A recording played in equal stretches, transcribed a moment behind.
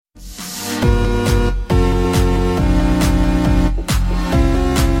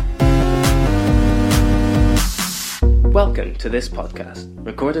Welcome to this podcast,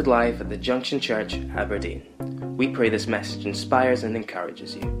 recorded live at the Junction Church, Aberdeen. We pray this message inspires and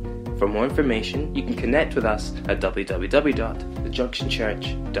encourages you. For more information, you can connect with us at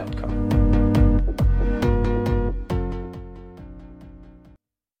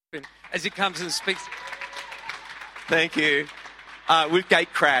www.thejunctionchurch.com. As he comes and speaks. Thank you. We've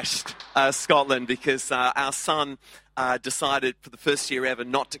gate crashed Scotland because our son decided for the first year ever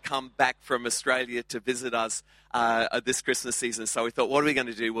not to come back from Australia to visit us this Christmas season. So we thought, what are we going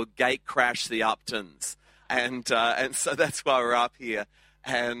to do? We'll gate crash the Uptons. And so that's why we're up here.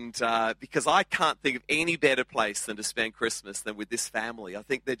 And because I can't think of any better place than to spend Christmas than with this family. I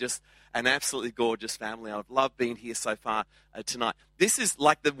think they're just an absolutely gorgeous family. I've loved being here so far tonight. This is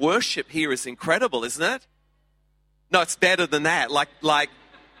like the worship here is incredible, isn't it? No, it's better than that. Like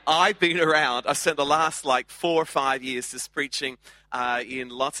I've been around. I've spent the last 4 or 5 years just preaching in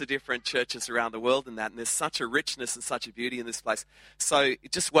lots of different churches around the world and there's such a richness and such a beauty in this place. So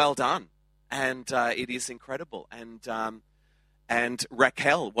just well done. And it is incredible. And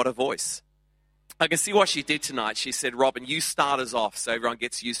Raquel, what a voice. I can see what she did tonight. She said, Robin, you start us off so everyone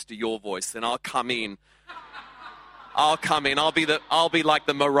gets used to your voice. Then I'll come in. I'll be like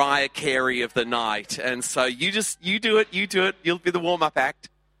the Mariah Carey of the night. And so you do it. You'll be the warm-up act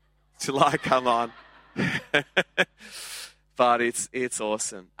till I come on. But it's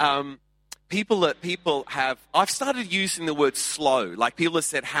awesome. I've started using the word slow. Like people have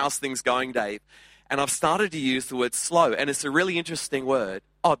said, how's things going, Dave? And I've started to use the word slow. And it's a really interesting word.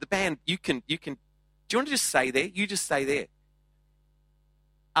 Oh, the band, do you want to just say there? You just say there.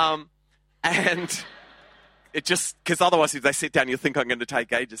 And it just, because otherwise if they sit down, you'll think I'm going to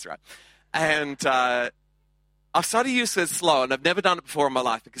take ages, right? And I've started to use the word slow, and I've never done it before in my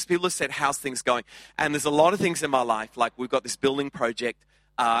life because people have said, how's things going? And there's a lot of things in my life, like we've got this building project,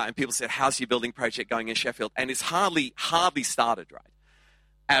 and people said, how's your building project going in Sheffield? And it's hardly started, right?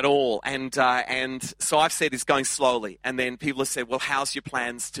 At all. And so I've said it's going slowly. And then people have said, well, how's your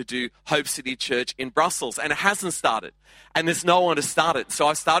plans to do Hope City Church in Brussels? And it hasn't started. And there's no one to start it. So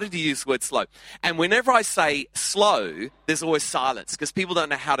I've started to use the word slow. And whenever I say slow, there's always silence because people don't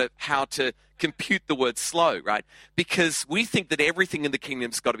know how to compute the word slow, right? Because we think that everything in the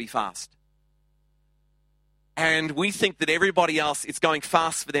kingdom's got to be fast. And we think that everybody else, it's going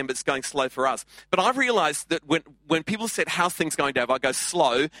fast for them, but it's going slow for us. But I've realized that when people said, how's things going, Dave? I go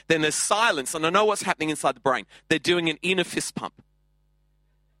slow, then there's silence, and I know what's happening inside the brain. They're doing an inner fist pump.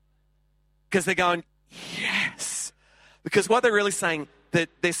 Because they're going, yes. Because what they're really saying, that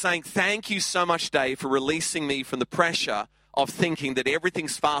they're saying, thank you so much, Dave, for releasing me from the pressure of thinking that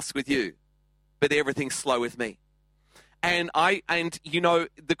everything's fast with you, but everything's slow with me. And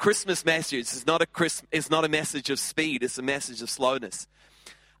the Christmas message is not a message of speed, it's a message of slowness.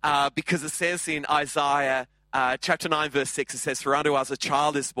 Because it says in Isaiah chapter 9, verse 6, it says, for unto us a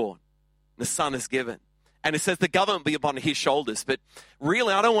child is born, and a son is given. And it says the government will be upon his shoulders. But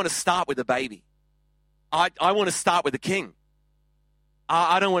really, I don't want to start with a baby. I want to start with a king.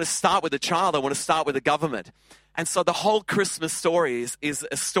 I don't want to start with a child, I want to start with a government. And so the whole Christmas story is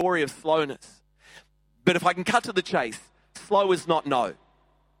a story of slowness. But if I can cut to the chase, slow is not no.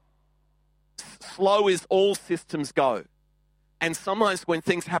 Slow is all systems go. And sometimes when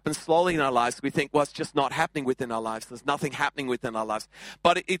things happen slowly in our lives, we think, well, it's just not happening within our lives. There's nothing happening within our lives.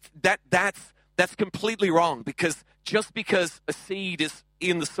 But that's completely wrong, because just because a seed is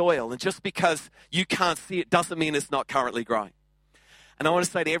in the soil and just because you can't see it doesn't mean it's not currently growing. And I want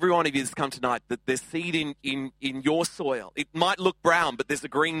to say to every one of you that's come tonight that there's seed in your soil. It might look brown, but there's a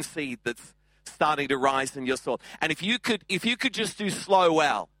green seed that's starting to rise in your soul. And if you could just do slow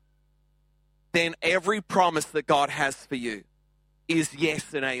well, then every promise that God has for you is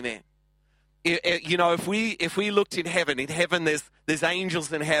yes and amen. If we looked in heaven there's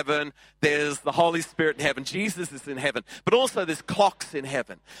angels in heaven, there's the Holy Spirit in heaven, Jesus is in heaven, but also there's clocks in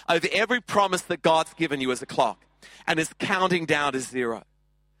heaven over every promise that God's given you as a clock, and it's counting down to zero.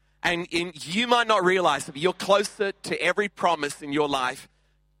 And you might not realize it, but you're closer to every promise in your life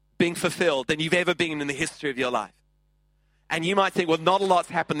being fulfilled than you've ever been in the history of your life. And you might think, well, not a lot's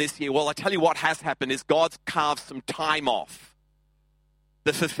happened this year. Well, I tell you what has happened is God's carved some time off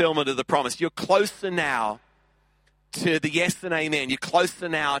the fulfillment of the promise. You're closer now to the yes and amen. You're closer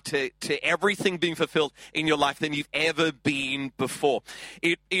now to everything being fulfilled in your life than you've ever been before.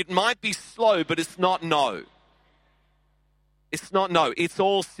 It might be slow, but it's not no. It's not no. It's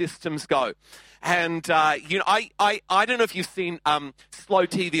all systems go. And, I don't know if you've seen slow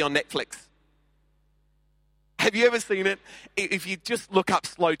TV on Netflix. Have you ever seen it? If you just look up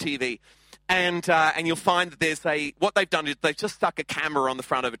slow TV, and you'll find that what they've done is they've just stuck a camera on the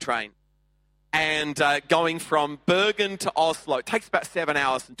front of a train. and going from Bergen to Oslo. It takes about 7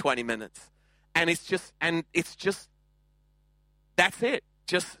 hours and 20 minutes. And it's just, that's it.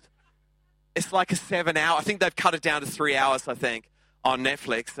 It's like a 7 hour. I think they've cut it down to 3 hours, I think, on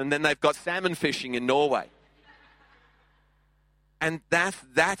Netflix. And then they've got salmon fishing in Norway. And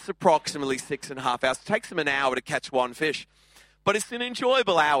that's approximately 6.5 hours. It takes them an hour to catch one fish. But it's an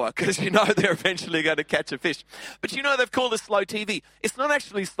enjoyable hour because you know they're eventually going to catch a fish. But you know they've called it slow TV. It's not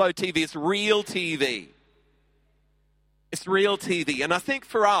actually slow TV, it's real TV. It's real TV. And I think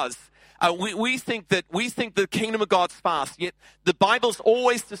for us, we think the kingdom of God's fast, yet the Bible's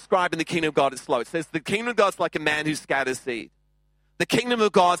always describing the kingdom of God as slow. It says the kingdom of God's like a man who scatters seed. The kingdom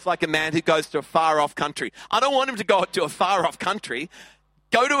of God's like a man who goes to a far-off country. I don't want him to go to a far-off country.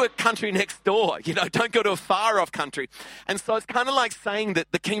 Go to a country next door. Don't go to a far-off country. And so it's kind of like saying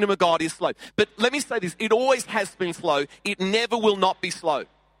that the kingdom of God is slow. But let me say this. It always has been slow. It never will not be slow.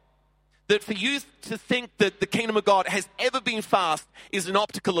 That for you to think that the kingdom of God has ever been fast is an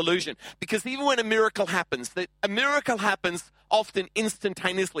optical illusion. Because even when a miracle happens often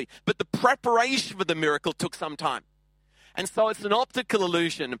instantaneously. But the preparation for the miracle took some time. And so it's an optical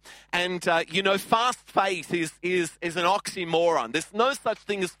illusion. And, fast faith is an oxymoron. There's no such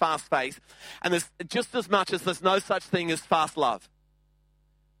thing as fast faith. And there's just as much as there's no such thing as fast love.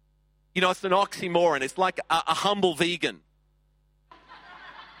 It's an oxymoron. It's like a humble vegan.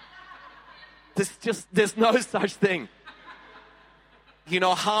 There's no such thing.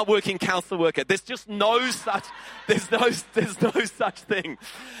 A hardworking council worker. There's no such thing.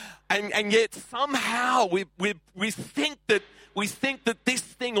 And yet somehow we think that this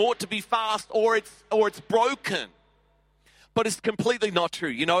thing ought to be fast or it's broken, but it's completely not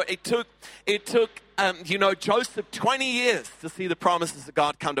true. It took Joseph 20 years to see the promises of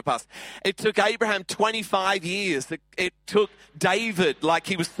God come to pass. It took Abraham 25 years. It took David, like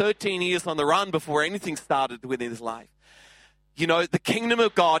he was 13 years on the run before anything started within his life. The kingdom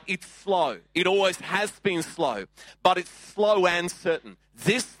of God, it's slow. It always has been slow, but it's slow and certain.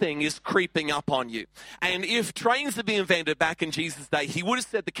 This thing is creeping up on you. And if trains had been invented back in Jesus' day, he would have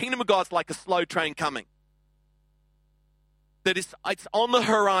said the kingdom of God's like a slow train coming. That it's on the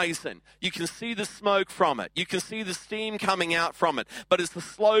horizon. You can see the smoke from it. You can see the steam coming out from it. But it's the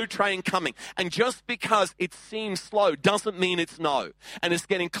slow train coming. And just because it seems slow doesn't mean it's no. And it's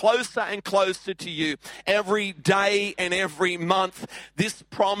getting closer and closer to you every day and every month. This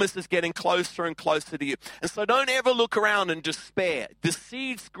promise is getting closer and closer to you. And so don't ever look around and despair. The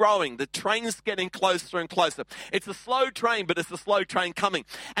seed's growing. The train's getting closer and closer. It's a slow train, but it's a slow train coming.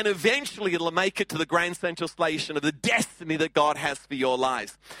 And eventually it'll make it to the Grand Central Station of the destiny that God has for your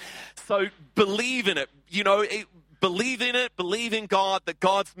lives. So believe in it. Believe in it. Believe in God, that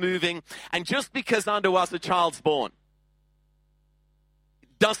God's moving. And just because unto us a child's born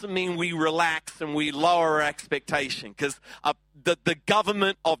doesn't mean we relax and we lower our expectation, because the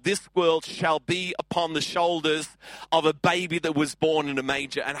government of this world shall be upon the shoulders of a baby that was born in a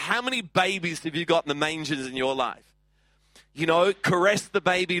manger. And how many babies have you got in the mangers in your life? Caress the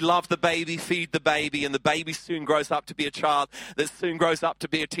baby, love the baby, feed the baby, and the baby soon grows up to be a child that soon grows up to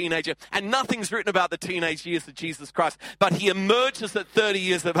be a teenager. And nothing's written about the teenage years of Jesus Christ, but he emerges at 30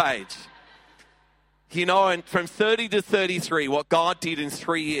 years of age. And from 30 to 33, what God did in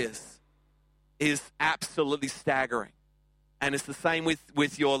 3 years is absolutely staggering. And it's the same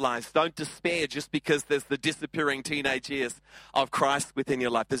with your lives. Don't despair just because there's the disappearing teenage years of Christ within your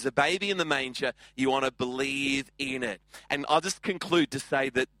life. There's a baby in the manger. You want to believe in it. And I'll just conclude to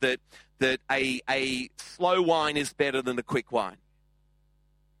say that a slow wine is better than a quick wine.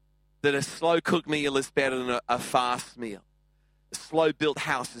 That a slow cooked meal is better than a fast meal. A slow built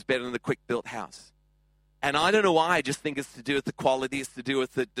house is better than a quick built house. And I don't know why. I just think it's to do with the quality. It's to do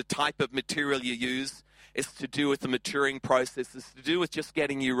with the type of material you use. It's to do with the maturing process. It's to do with just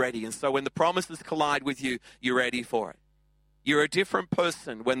getting you ready. And so when the promises collide with you, you're ready for it. You're a different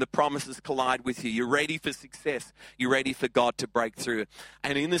person when the promises collide with you. You're ready for success. You're ready for God to break through.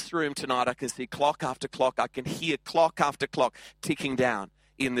 And in this room tonight, I can see clock after clock. I can hear clock after clock ticking down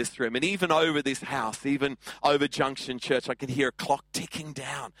in this room. And even over this house, even over Junction Church, I can hear a clock ticking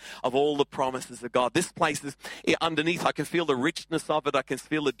down of all the promises of God. This place is underneath. I can feel the richness of it. I can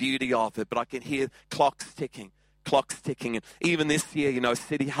feel the beauty of it. But I can hear clocks ticking. And even this year,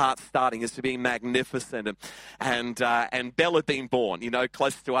 City Hearts starting is to be magnificent, and Bella being born,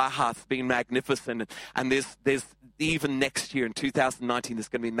 close to our hearts, being magnificent. And there's even next year in 2019, there's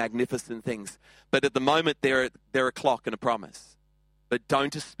going to be magnificent things. But at the moment, they're a clock and a promise. But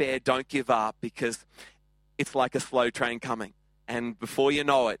don't despair, don't give up, because it's like a slow train coming. And before you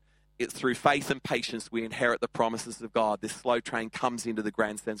know it, through faith and patience, we inherit the promises of God. This slow train comes into the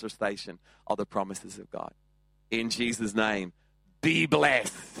Grand Central Station of the promises of God. In Jesus' name, be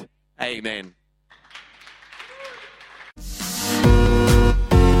blessed. Amen.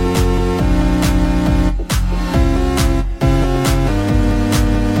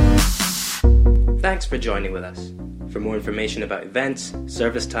 Thanks for joining with us. For more information about events,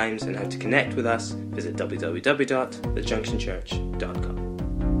 service times, and how to connect with us, visit www.thejunctionchurch.com.